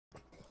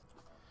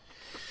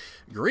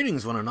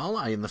Greetings, one and all.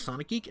 I am the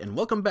Sonic Geek, and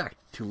welcome back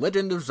to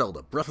Legend of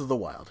Zelda: Breath of the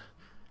Wild.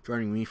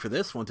 Joining me for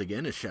this once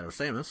again is Shadow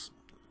Samus.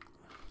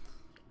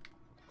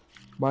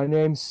 My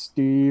name's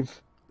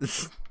Steve.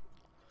 It's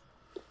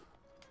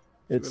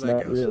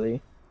not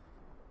really.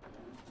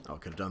 Oh, I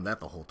could have done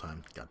that the whole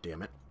time. God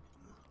damn it.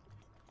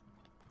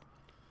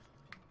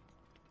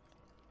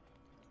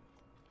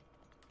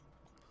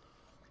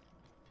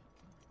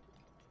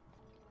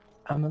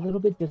 I'm a little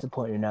bit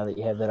disappointed now that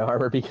you have that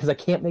armor because I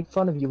can't make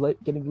fun of you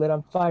getting lit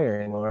on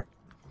fire anymore.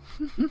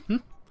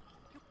 Where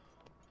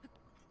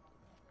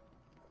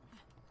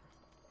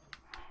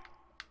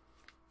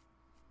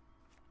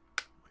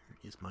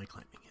is my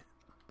climbing at?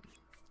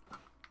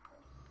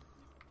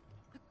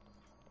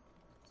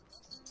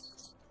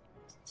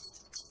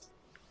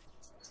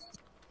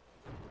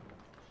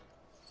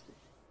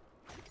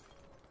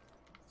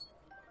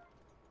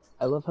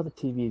 I love how the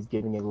TV is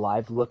giving a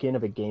live look-in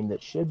of a game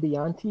that should be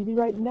on TV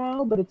right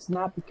now, but it's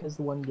not because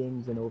the one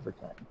game's in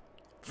overtime.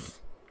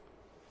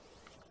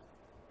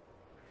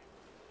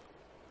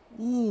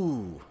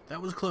 Ooh,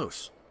 that was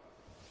close.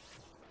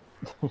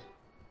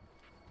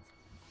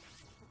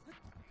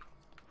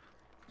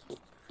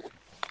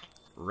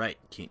 Right,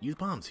 can't use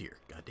bombs here.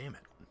 God damn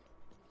it.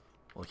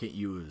 Well, I can't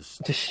use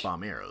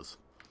bomb arrows.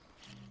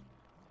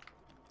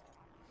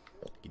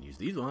 I can use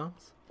these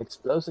ones.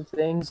 Explosive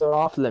things are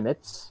off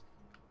limits.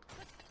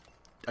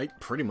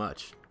 Pretty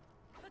much.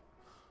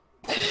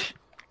 So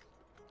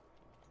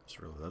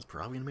that's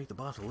probably gonna make the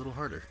boss a little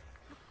harder.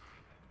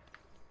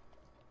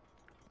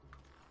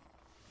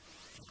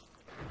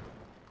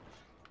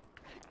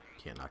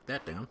 Can't knock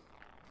that down.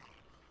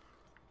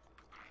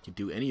 Can't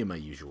do any of my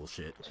usual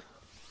shit.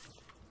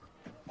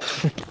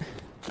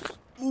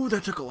 Ooh,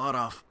 that took a lot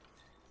off.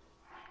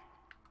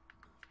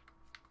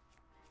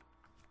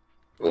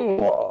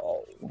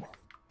 Whoa.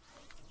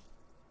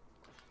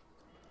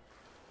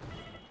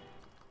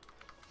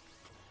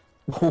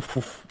 I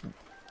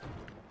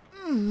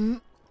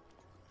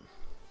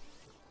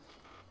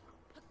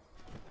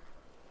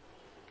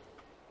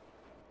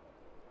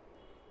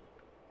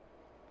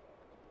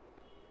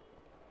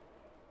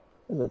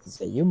was about to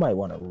say, you might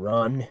want to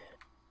run.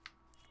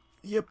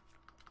 Yep.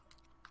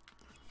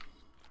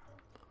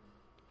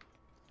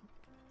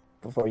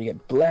 Before you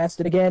get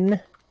blasted again.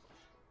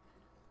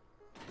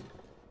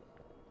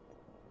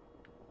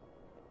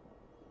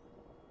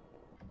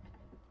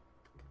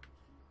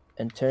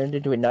 And turned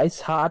into a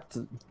nice, hot,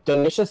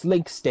 delicious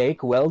link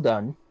steak. Well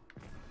done.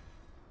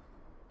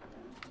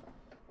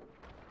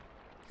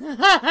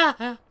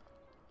 Well,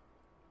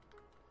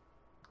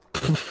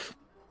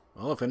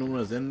 if anyone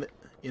was in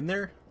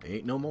there, they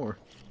ain't no more.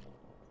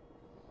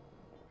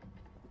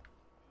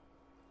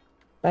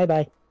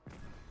 Bye-bye.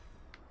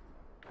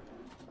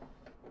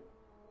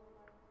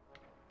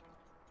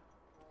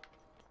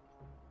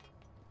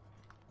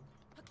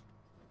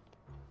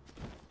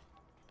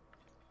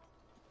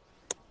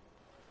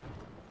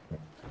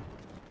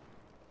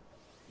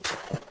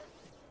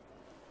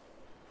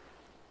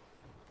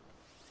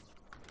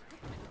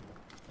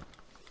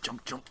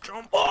 Jump, jump,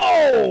 jump.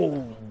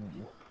 Oh!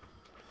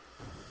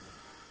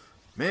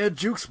 Mad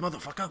jukes,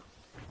 motherfucker.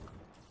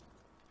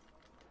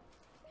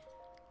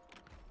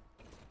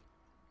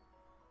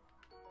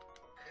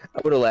 I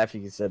would have laughed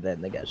if you said that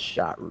and they got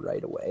shot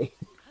right away.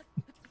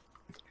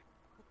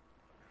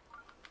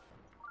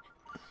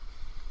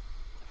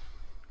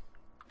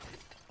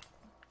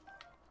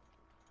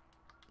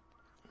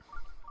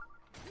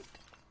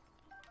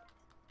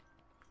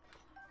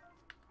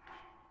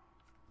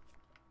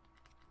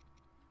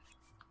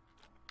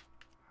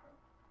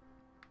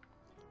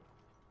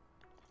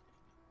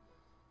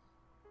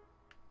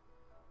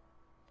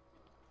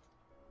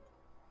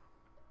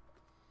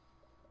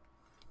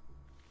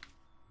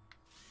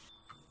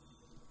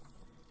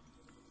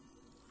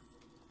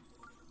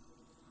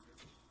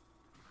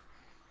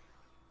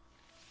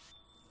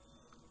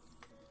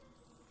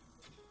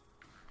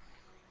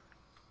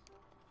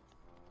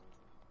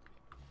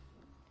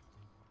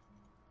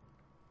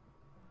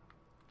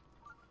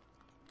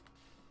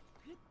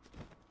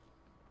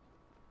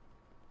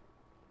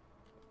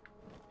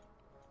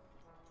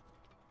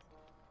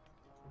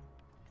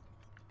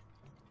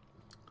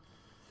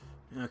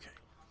 Okay.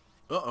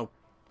 Uh-oh.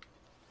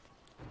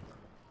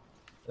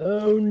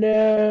 Oh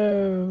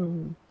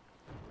no!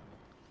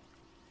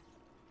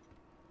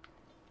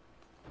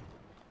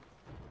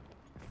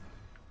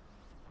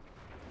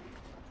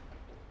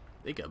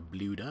 They got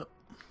blued up.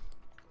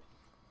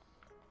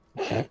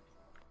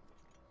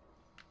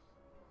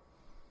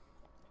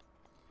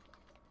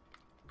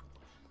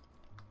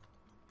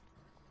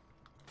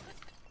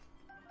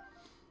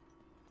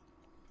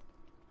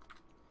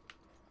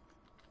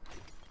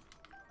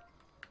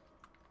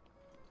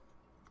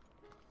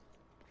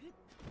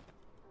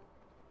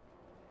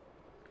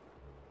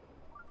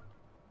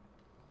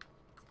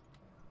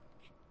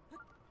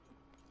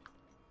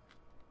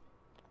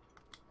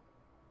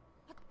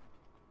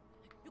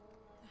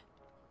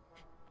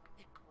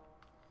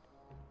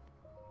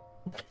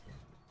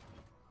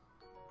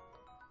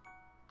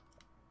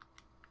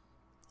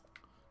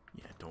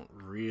 Yeah, don't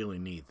really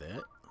need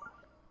that.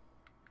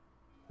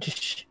 I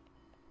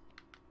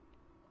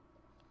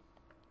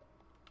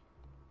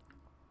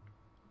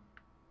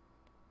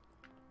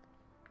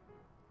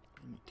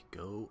need to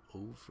go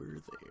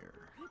over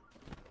there,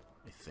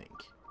 I think.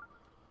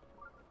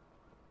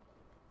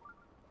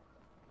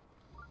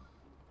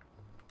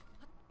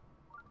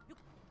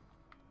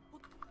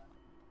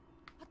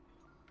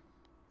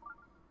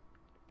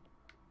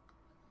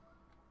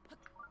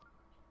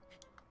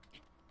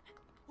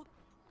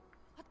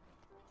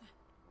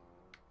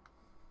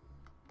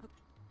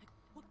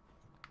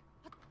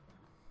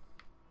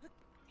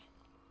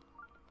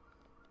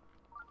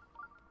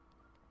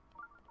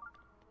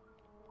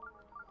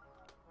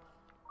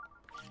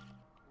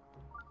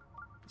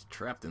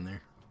 Trapped in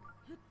there.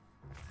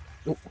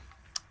 Oh.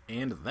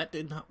 And that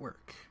did not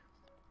work.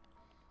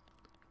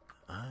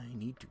 I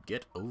need to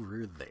get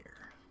over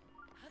there.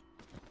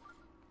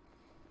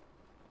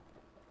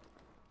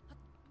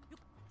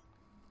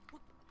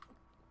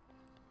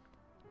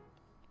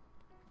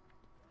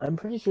 I'm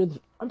pretty sure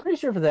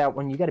for that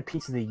one you got a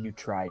piece of the "you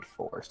tried"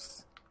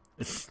 force.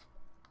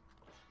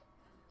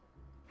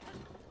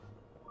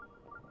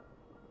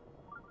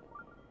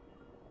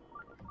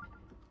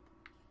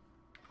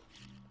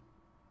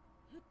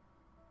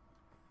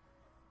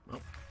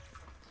 Well,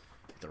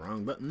 hit the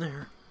wrong button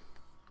there.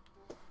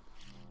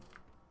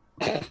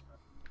 I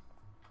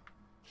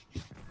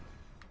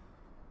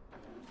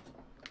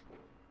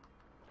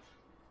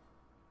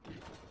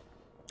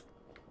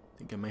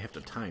think I might have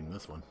to time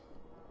this one.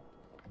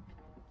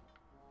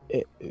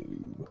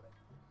 Uh-oh.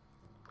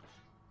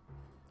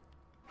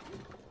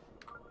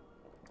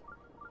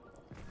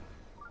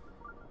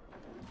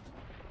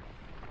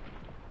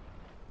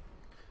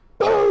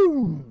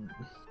 Boom!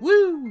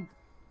 Woo!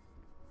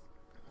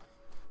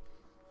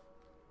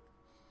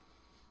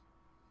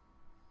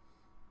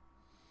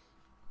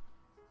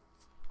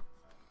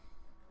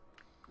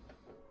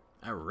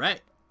 All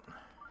right.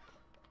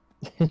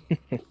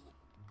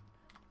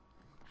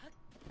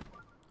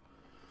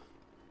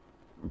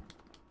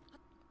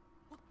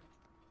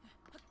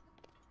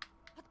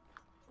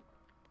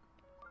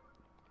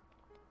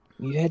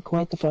 You had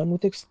quite the fun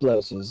with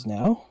explosives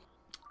now.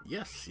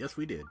 Yes, yes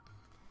we did.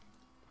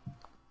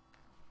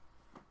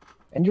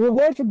 And your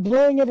reward for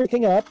blowing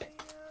everything up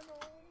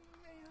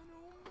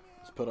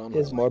Let's put on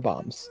is more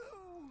bombs.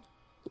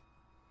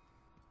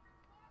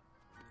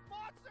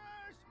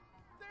 Monsters!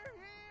 They're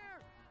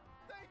here!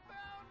 They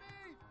found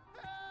me!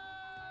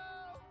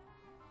 Help!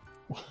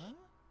 Huh?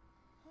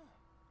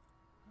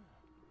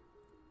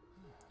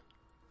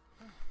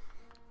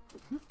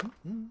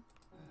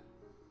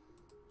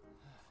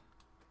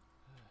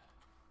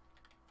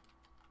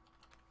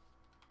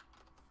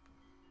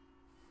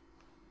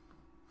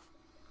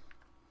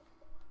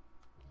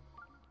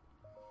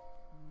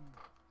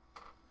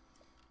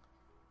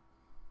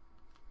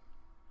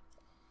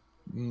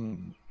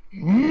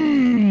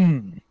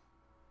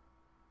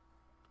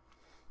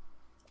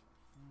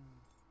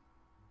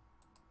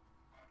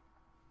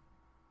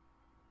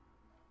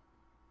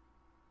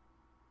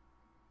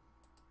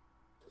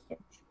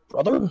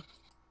 Brother?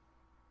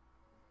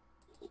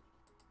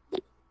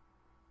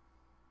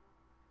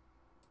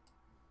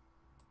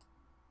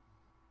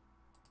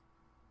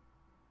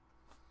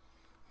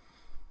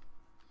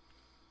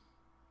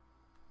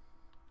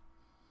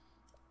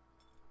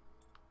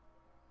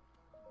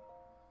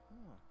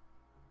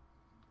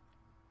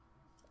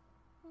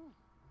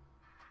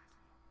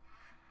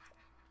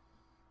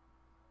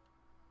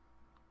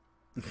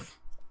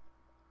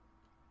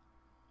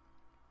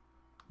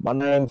 My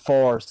name's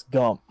Forrest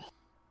Gump.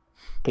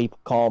 People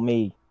call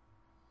me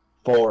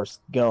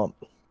Forrest Gump.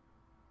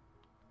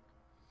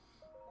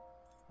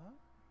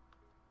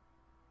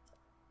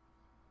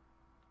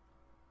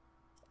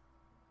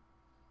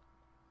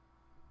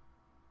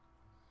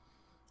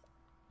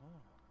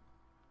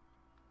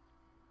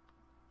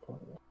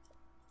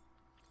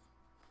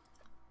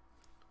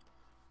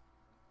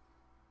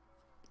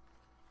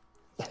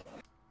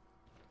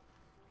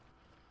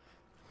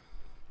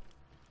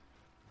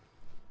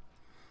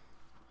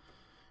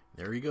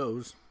 There he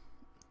goes.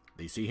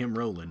 They see him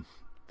rolling.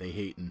 They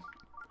hating.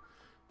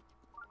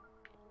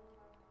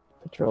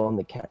 Patrolling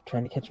the cat,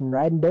 trying to catch him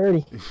riding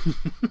dirty.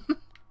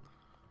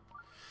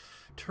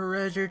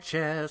 Treasure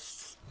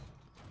chests.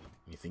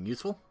 Anything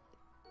useful?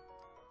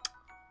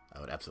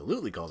 I would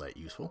absolutely call that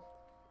useful.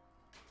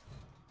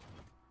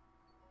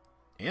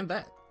 And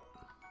that.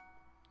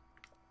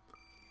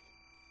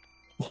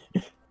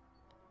 And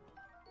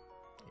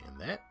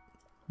that.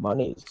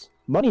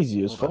 Money's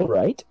useful,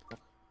 right?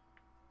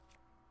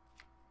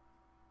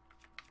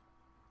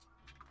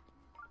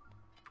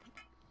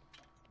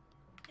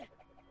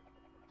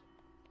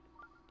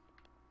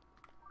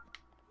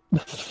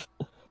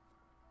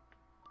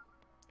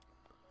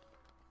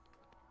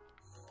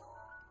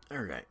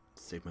 Alright,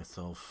 save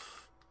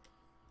myself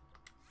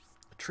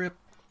a trip.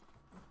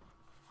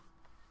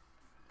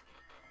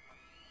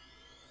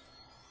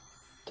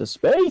 To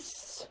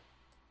space!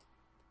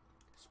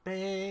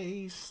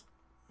 Space!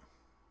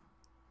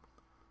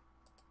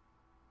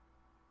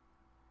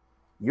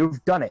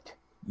 You've done it.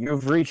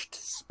 You've reached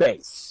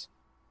space.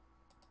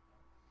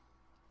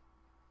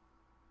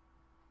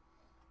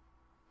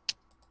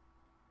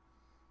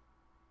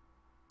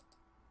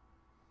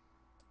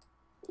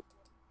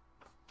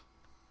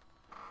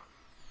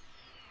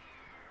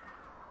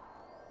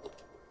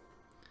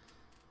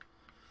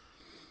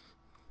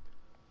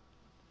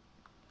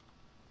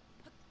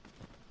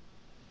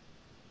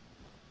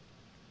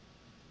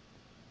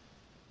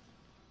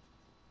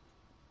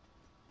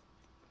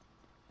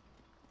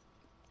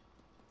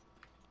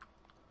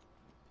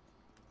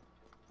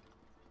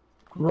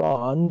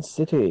 Ron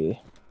City.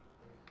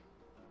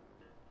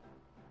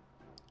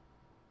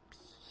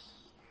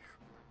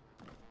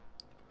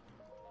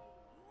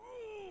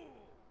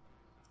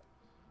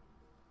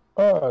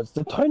 Oh, it's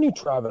the tiny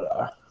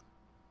traveler.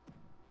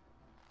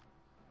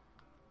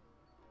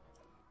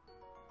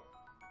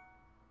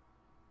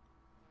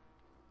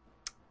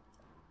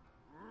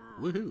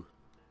 Woohoo!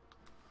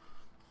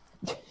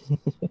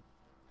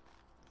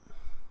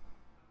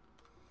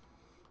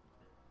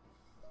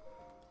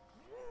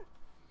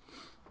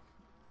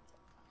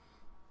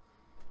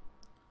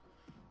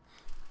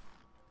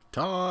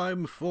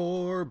 Time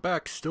for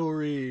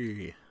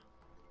backstory.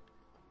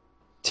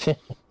 Here's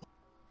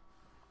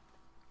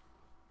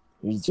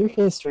your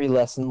history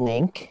lesson,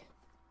 Link.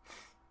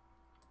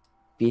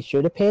 Be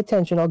sure to pay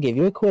attention. I'll give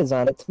you a quiz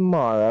on it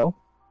tomorrow.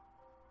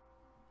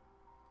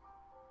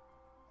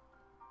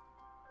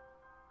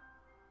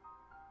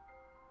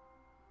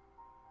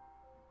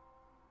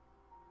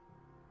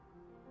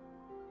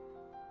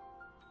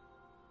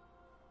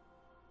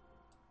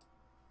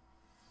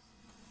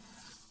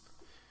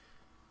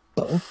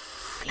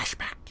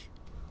 Flashback. Yeah,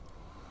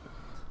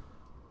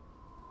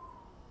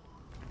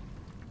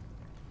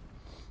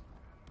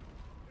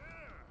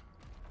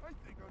 I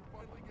think I'm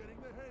finally getting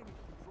the hang of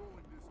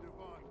controlling this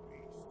divine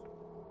beast.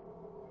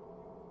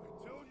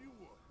 I tell you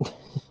what,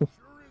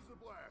 sure is a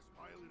blast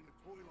piloting a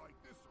toy like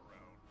this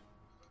around.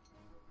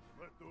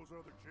 Let those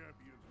other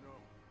champions know.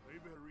 They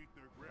better eat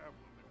their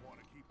gravel if they want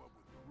to keep up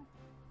with the group.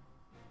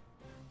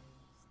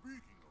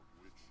 Speaking of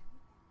which,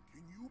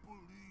 can you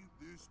believe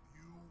this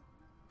view?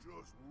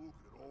 Just look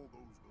at all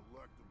those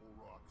delectable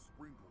rocks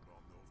sprinkled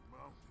on those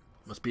mountains.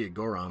 Must be a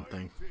Goron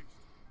thing.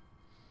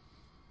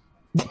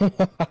 I may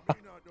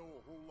not know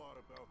a whole lot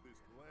about this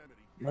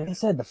calamity. Like I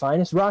said, the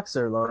finest rock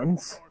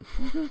sirloins.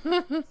 I'll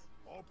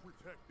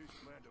protect this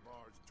land of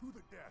ours to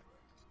the death.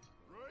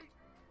 Right,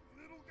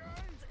 little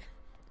guys?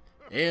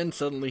 And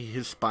suddenly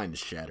his spine is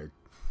shattered.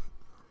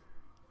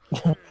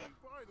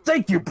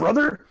 Thank you,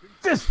 brother!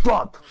 Fist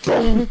bump! That's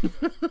a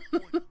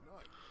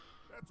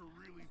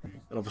really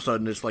big And all of a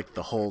sudden it's like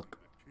the Hulk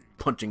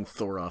punching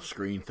Thor off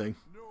screen thing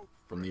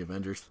from the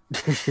Avengers.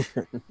 Seriously,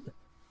 though,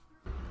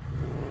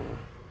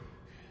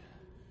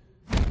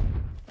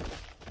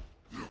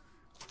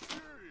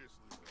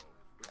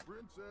 the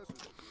princess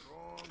is a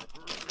strong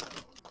person.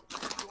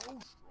 So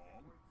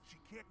strong, she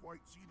can't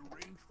quite see the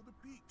range for the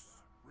peaks.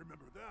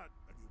 Remember that,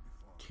 and you'll be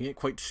fine. Can't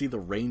quite see the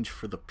range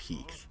for the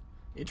peaks.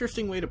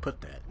 Interesting way to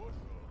put that.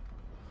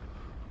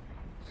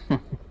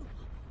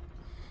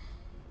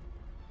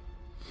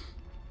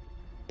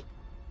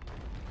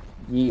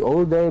 Ye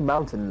olde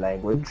mountain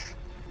language.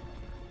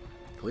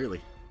 Clearly.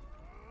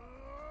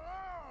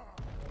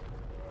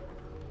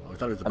 Oh, I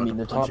thought it was I about mean, to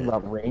they're punch talking it.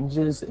 about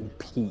ranges and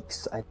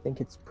peaks. I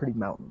think it's pretty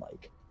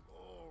mountain-like.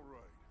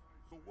 Alright,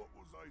 so what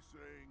was I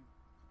saying?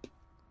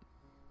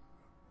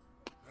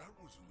 That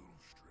was a little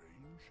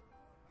strange.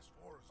 As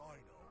far as I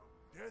know,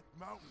 Death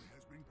Mountain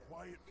has been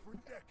quiet for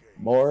decades.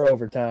 More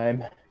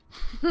overtime.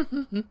 But if the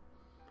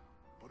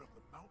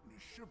mountain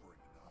is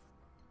shivering enough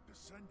to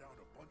send out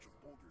a bunch of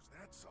boulders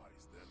that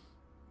size, then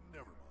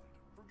never mind.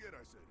 Forget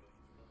I said anything.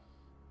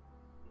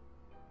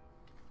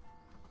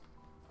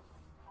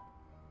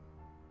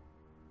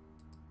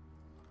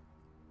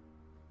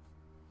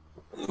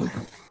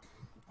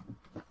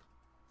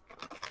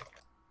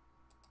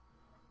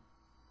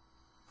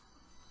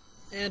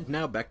 And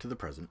now back to the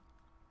present.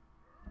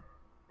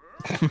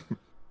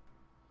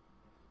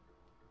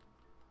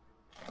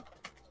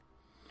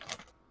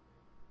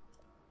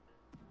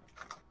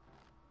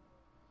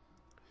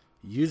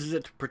 He uses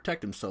it to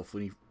protect himself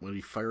when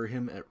he fire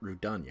him at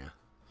Rudanya.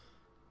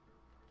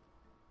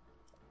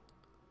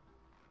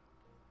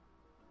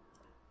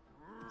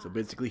 So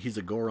basically he's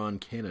a Goron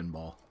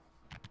cannonball.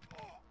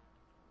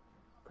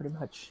 Pretty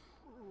much.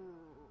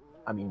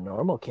 I mean,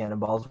 normal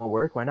cannonballs will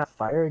work. Why not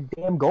fire a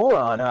damn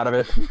Goron out of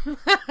it?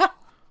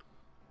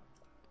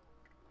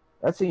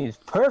 That seems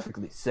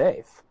perfectly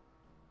safe.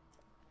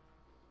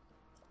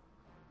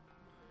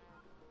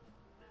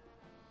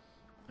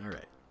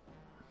 Alright.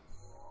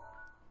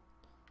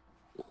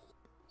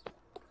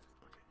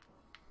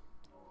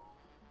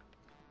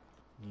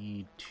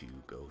 Need to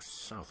go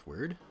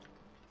southward.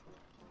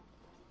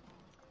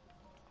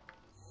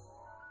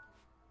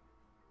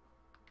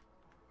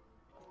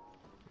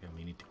 And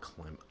we need to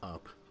climb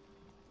up.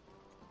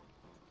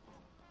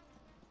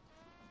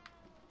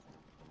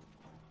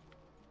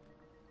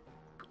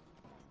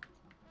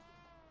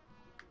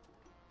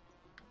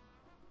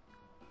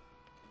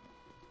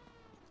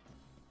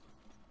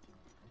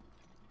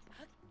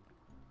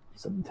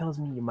 Something tells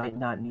me you might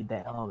not need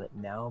that helmet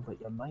now, but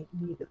you might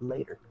need it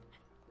later.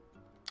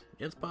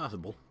 It's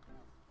possible.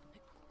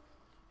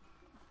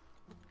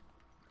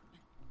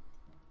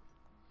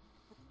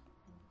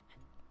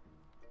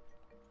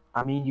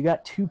 I mean, you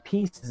got 2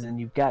 pieces and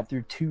you've got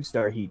through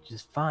 2-star heat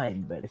just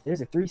fine, but if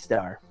there's a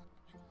 3-star...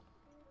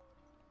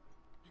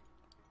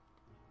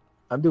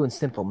 I'm doing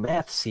simple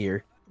maths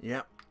here.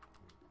 Yep.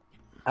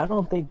 I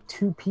don't think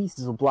 2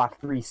 pieces will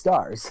block 3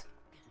 stars.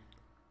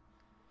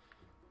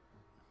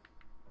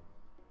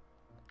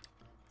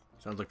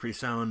 Sounds like pretty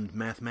sound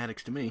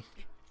mathematics to me.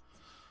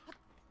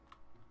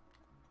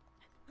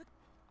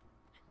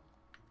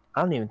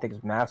 I don't even think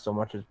it's math so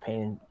much as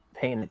paying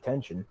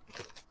attention.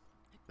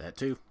 That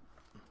too.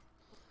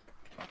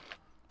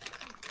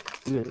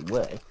 Either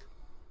way.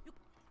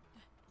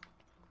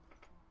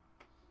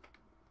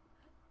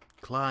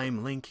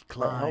 Climb, Link,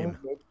 climb.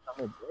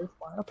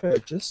 Worthwhile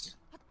purchase.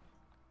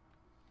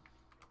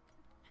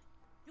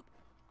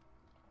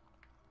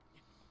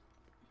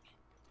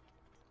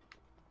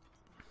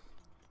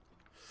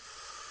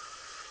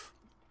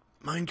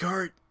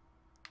 Minecart.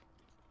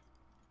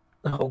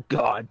 Oh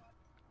God.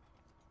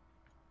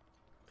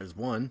 There's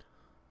one.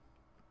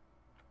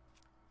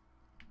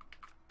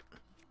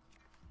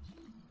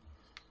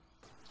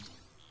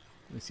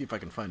 Let me see if I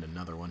can find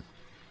another one.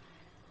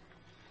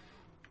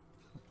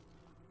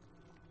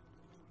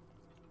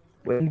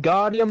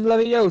 Wingardium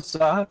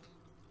Leviosa.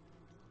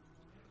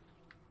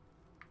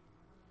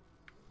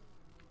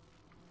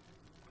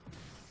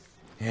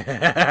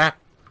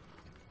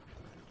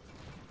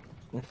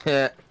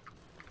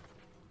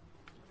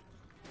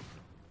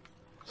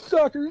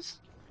 Suckers.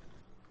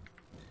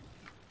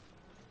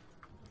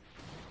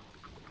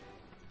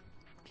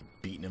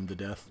 Beating him to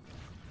death.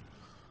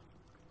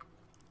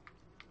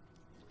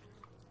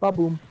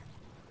 Ba-boom.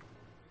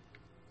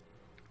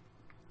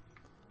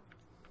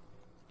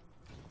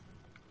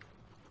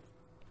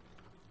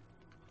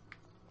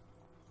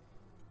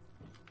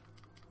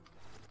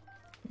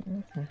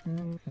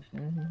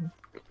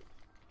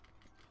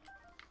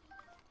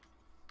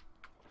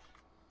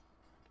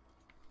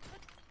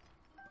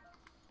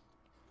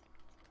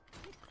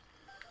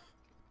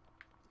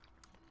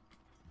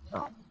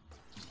 Oh.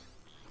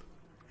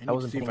 I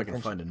need to see if I can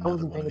find another I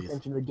wasn't one of paying these.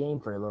 attention to the game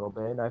for a little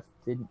bit. I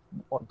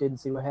didn't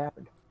see what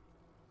happened.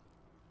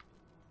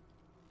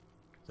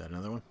 Is that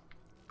another one?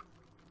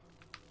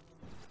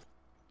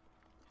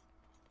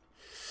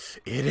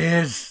 It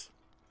is!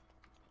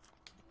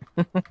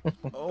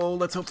 Oh,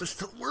 let's hope this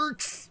still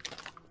works!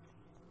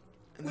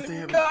 And that they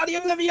have...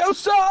 Wingardium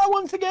Leviosa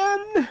once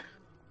again!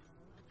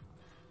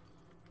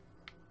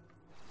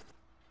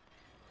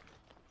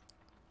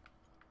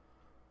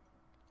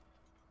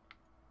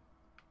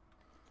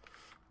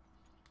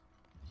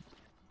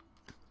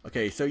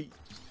 Okay, so have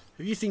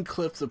you seen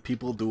clips of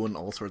people doing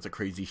all sorts of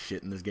crazy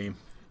shit in this game?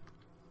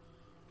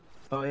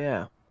 Oh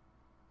yeah.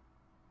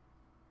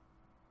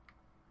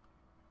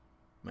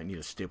 Might need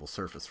a stable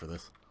surface for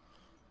this.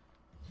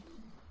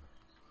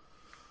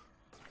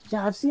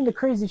 Yeah, I've seen the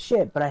crazy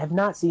shit, but I have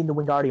not seen the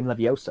Wingardium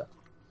Leviosa.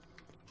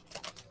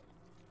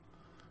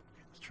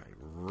 Let's try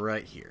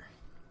right here.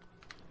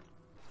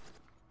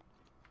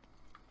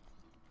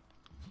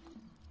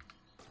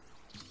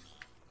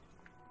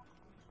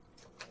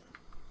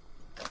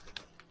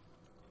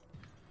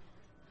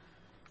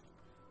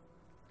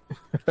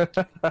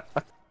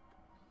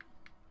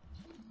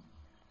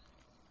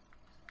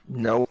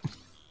 Nope.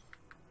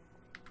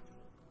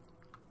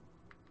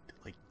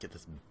 Like, get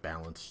this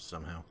balanced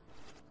somehow.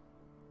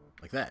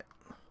 Like that.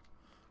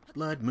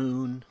 Blood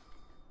moon.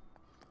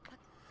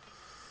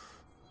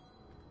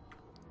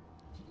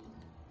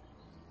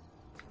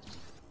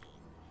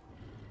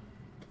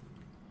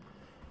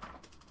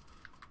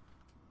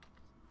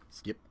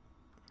 Skip.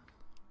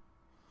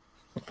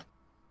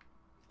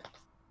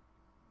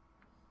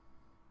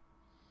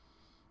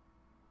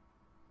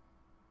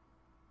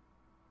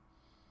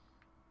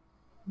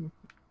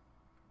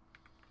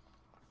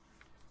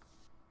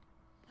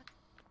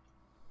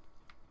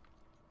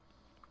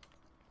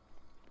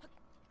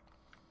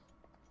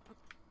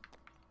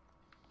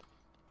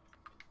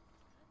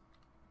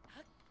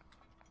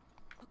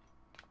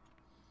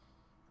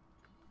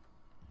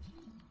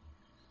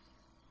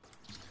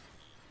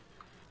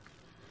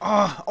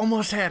 Oh,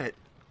 almost had it.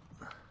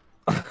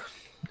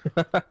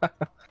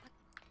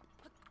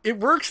 It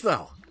works,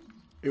 though.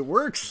 It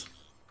works.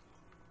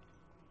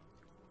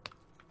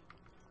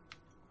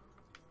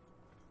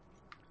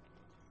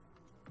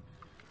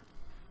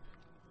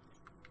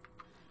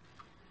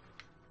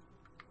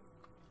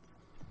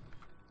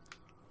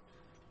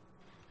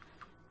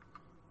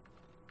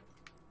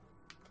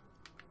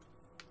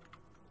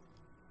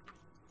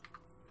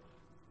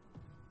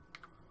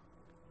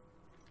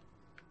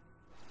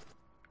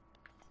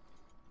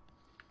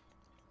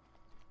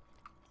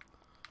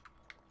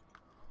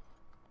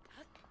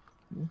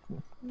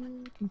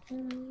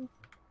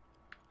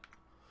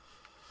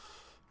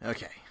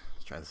 Okay,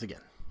 let's try this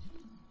again.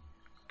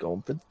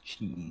 Going for the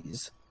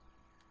cheese.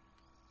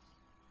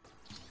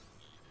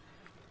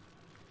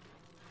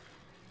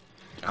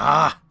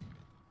 Ah!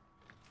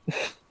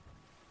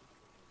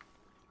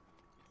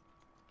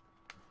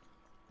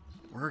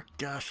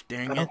 Gosh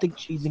dang I it. don't think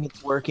cheesing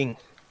it's working.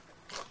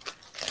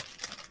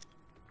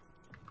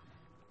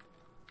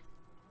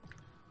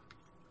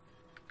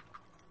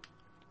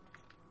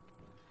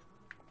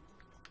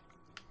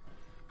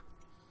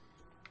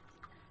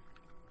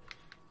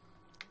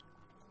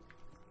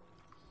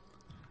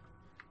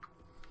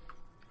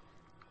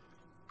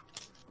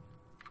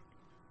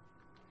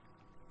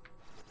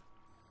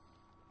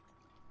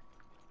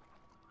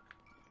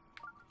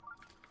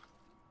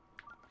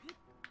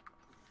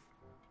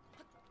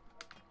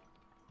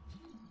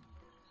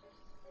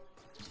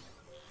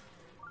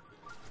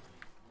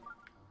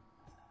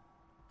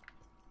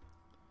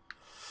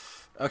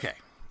 Okay.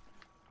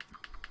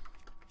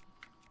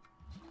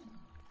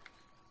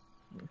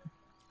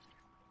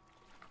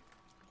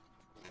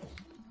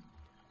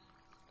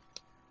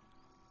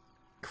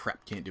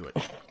 Crap, can't do it.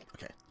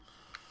 Okay.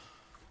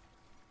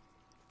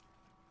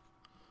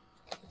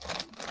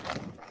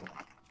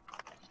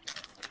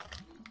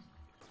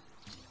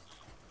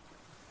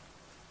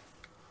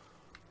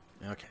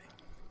 Okay.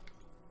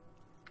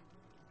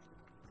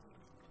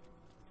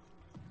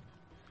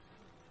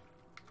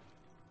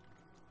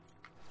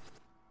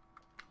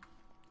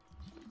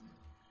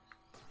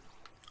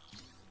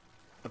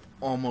 I've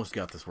almost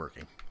got this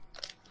working.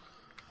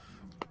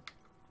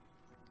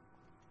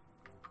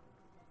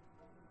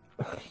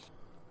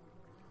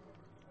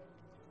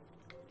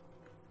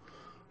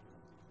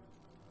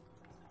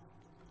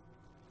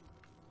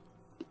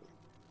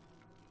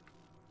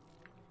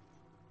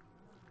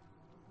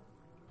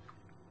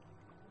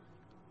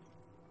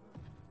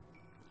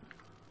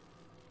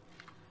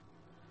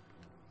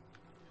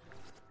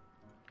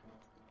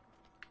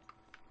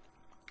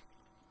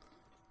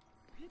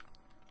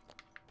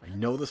 I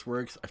know this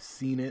works. I've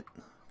seen it.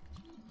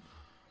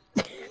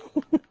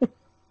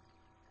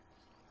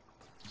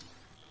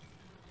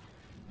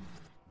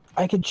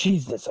 I could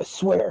cheese this, I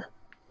swear.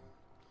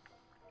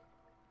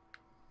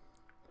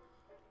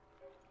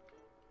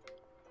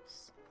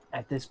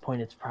 At this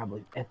point, it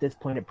probably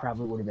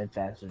would have been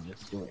faster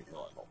just doing it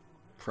normal.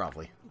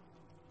 Probably.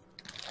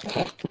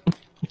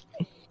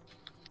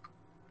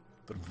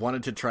 But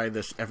wanted to try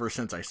this ever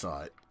since I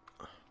saw it.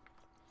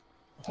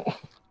 Okay.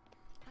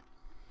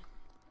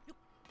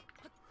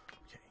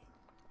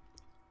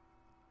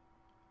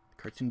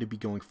 Cart seemed to be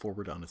going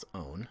forward on its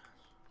own.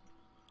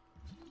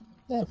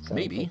 That So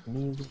maybe. like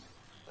music.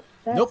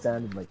 That Nope.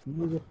 sounded like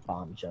music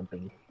bomb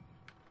jumping.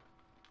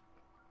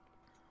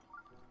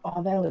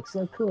 Oh, that looks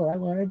so cool. I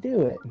want to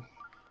do it.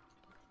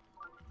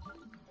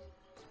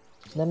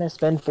 Then I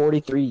spend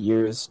 43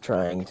 years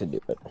trying to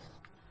do it.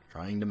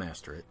 Trying to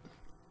master it.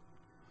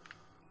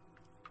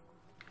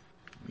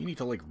 We need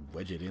to, like,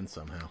 wedge it in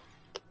somehow.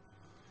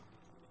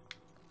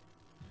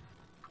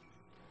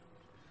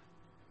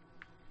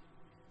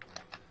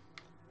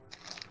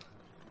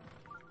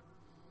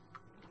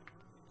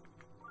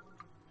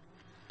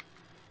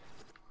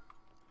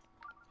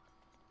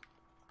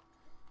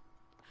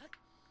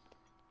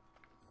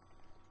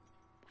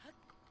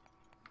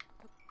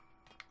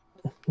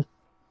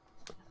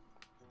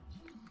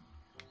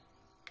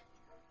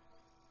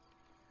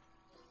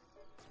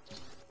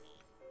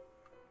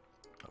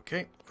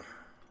 Okay.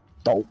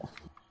 Dope.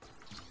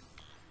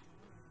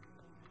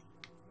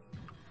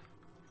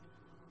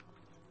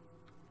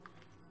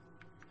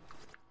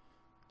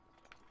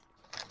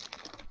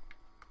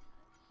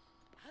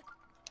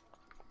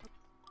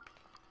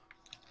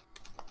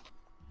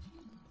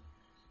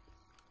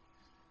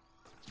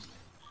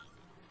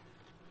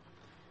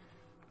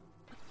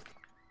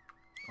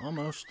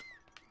 Almost.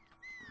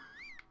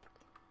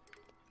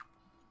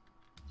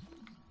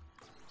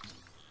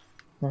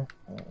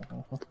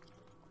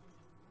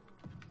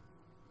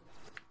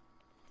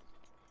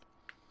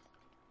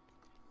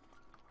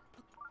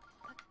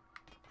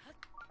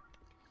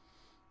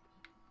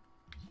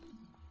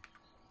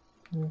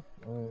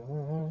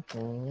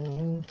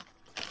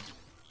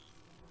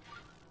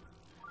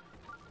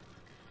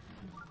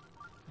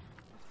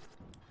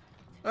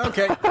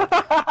 Okay.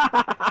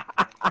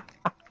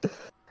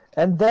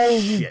 And then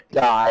you Shit.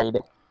 died.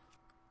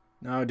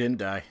 No, I didn't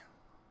die. I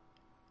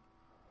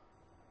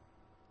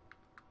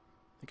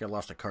think I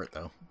lost a cart,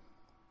 though.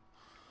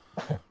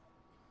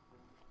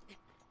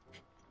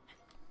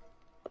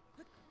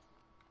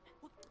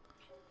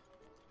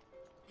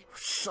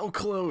 So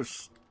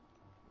close.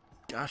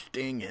 Gosh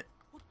dang it.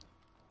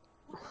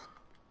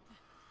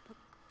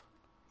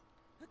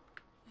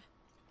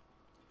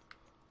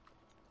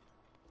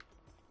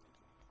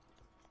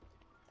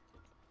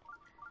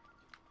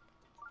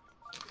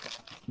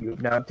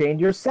 You've now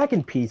obtained your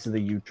second piece of the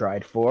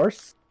U-Tried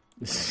Force.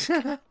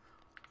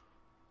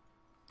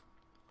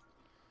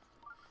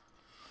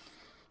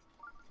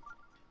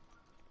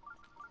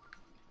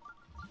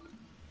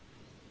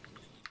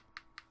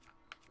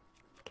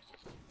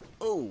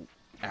 Oh,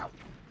 ow.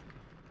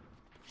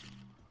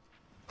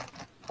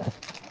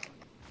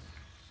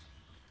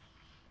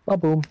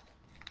 Ba-boom.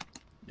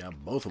 Yeah,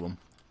 both of them.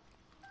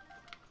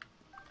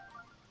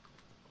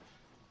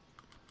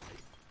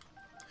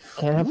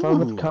 Can't have fun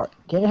with the Ooh. cart.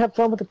 Can't have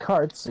fun with the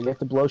carts, so you have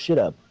to blow shit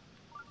up.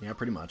 Yeah,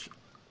 pretty much.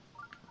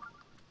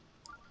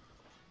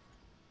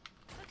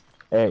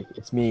 Hey,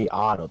 it's me,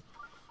 Arnold.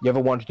 You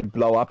ever wanted to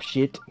blow up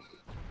shit?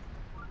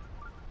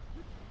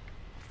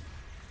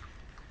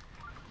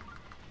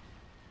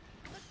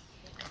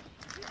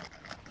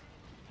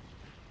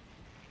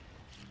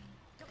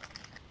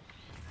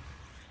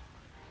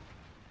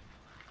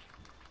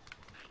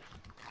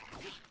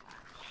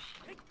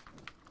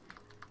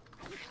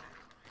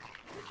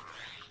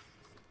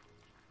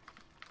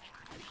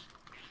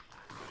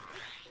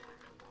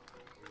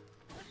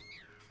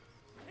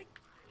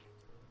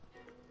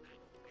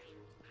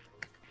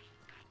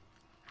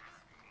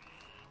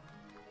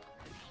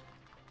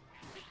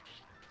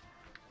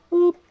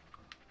 Boop.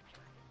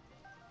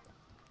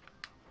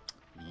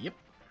 Yep.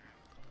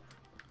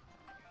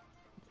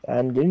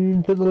 And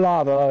into the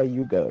lava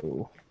you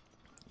go.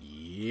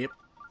 Yep.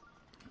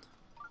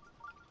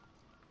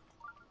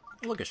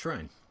 Look, a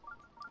shrine.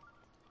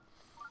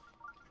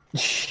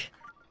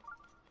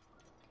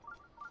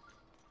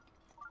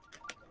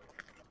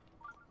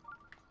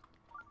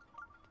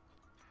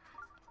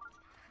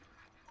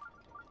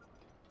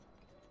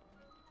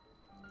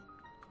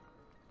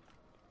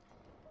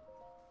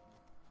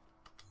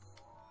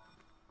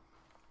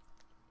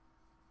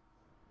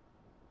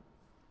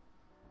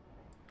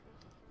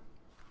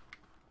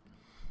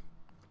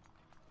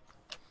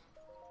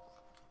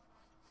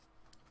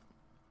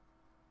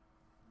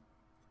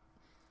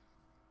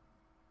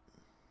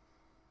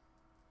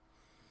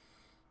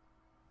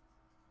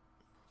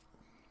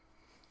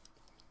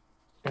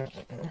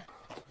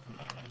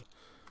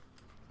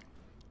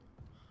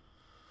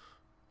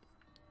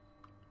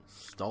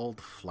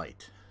 Stalled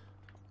flight.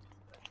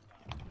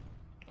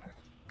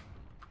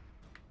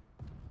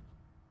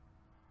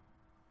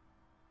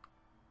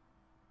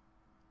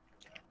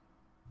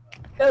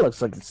 That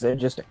looks like it's there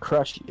just to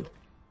crush you.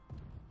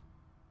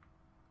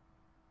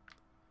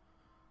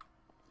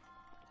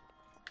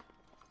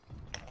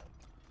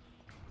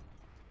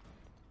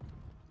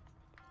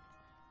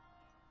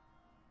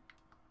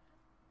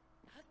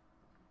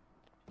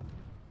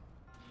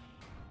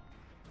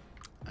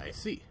 I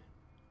see.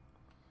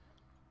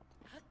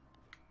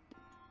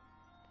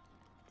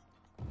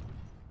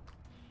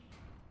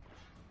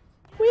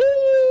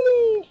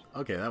 Whee!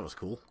 Okay, that was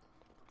cool.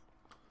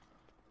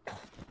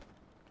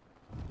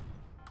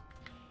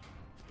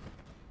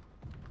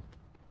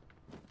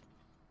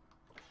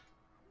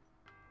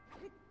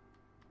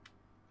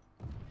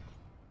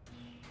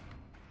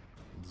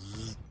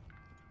 Zzz.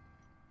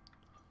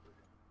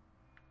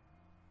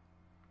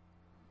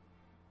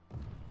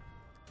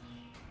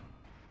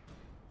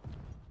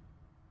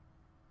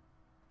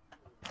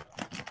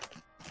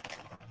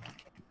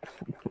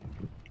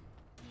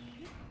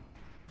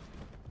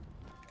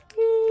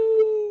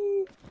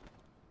 Whee!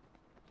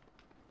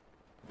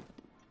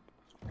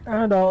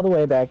 And all the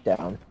way back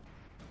down.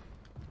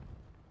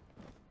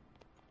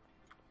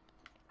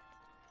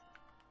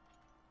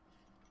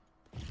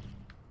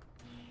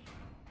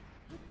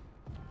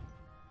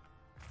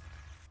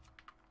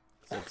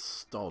 That's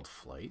stalled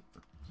flight.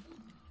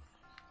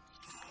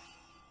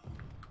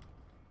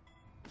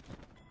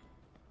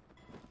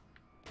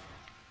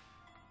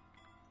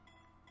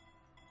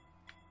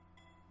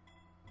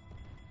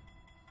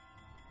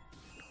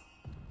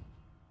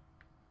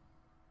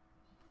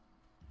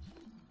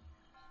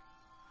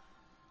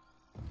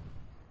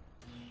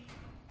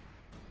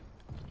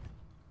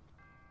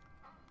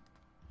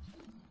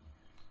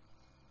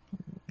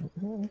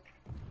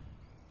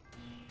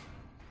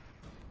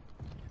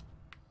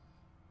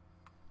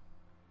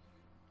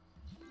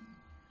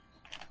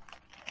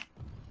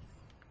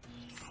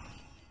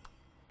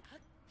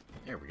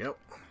 There we go.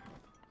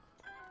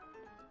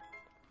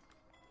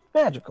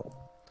 Magical.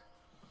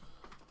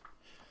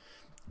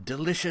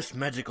 Delicious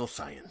magical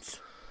science.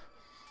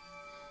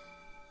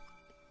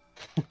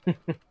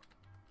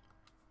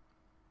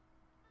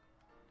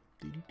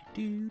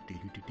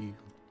 Do-do-do-do-do-do-do.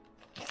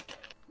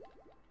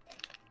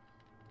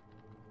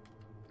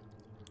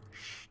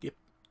 Yep.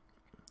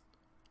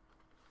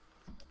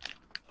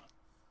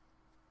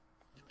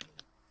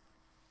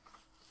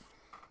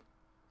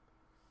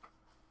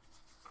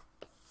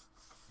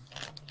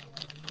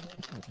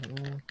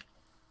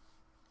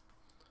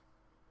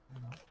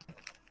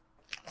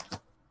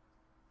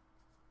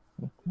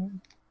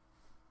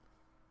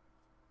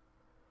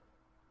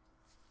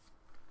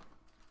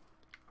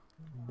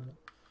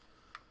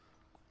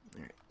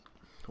 Alright.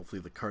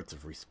 Hopefully the carts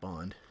have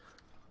respawned.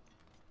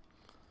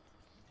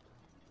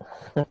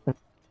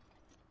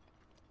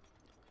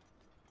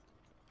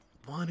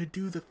 Want to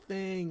do the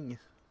thing.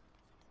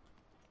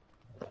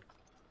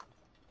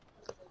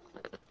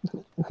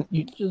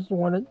 You just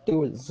want to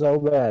do it so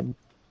bad.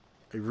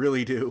 I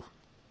really do.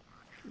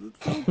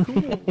 It's so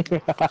cool.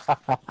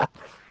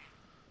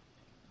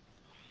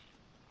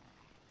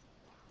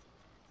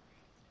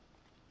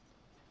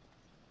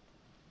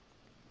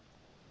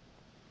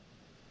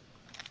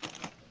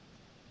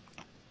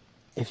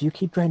 If you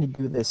keep trying to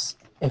do this,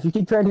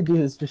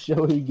 to show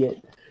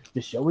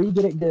where you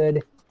get it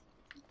good,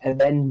 and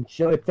then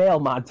show it fail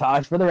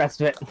montage for the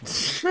rest of it.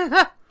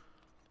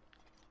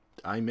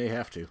 I may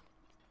have to.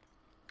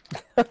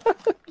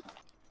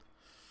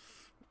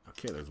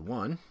 Okay, there's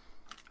one.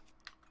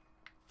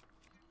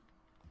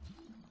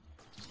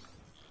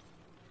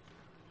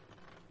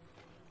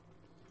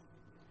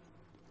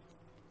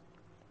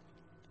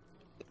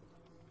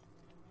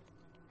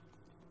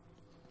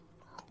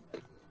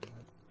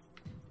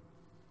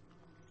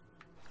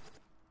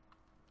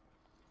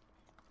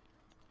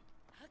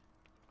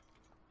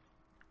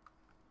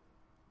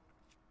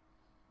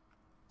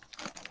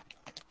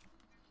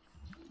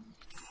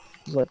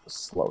 It's like the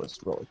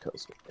slowest roller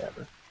coaster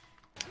ever.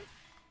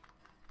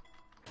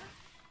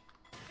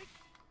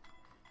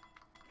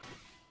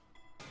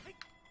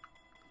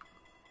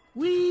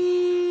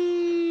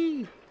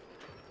 Whee!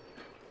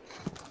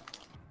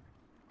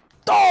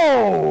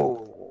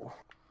 Oh!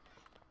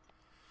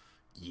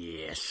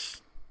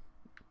 Yes.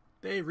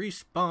 They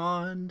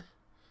respawned.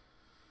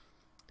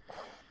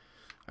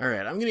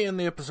 Alright, I'm going to end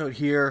the episode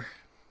here.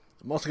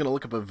 I'm also going to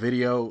look up a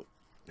video,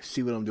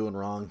 see what I'm doing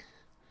wrong.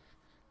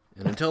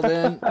 And until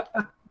then,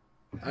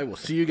 I will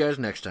see you guys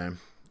next time.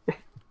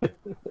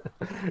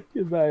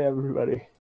 Goodbye, everybody.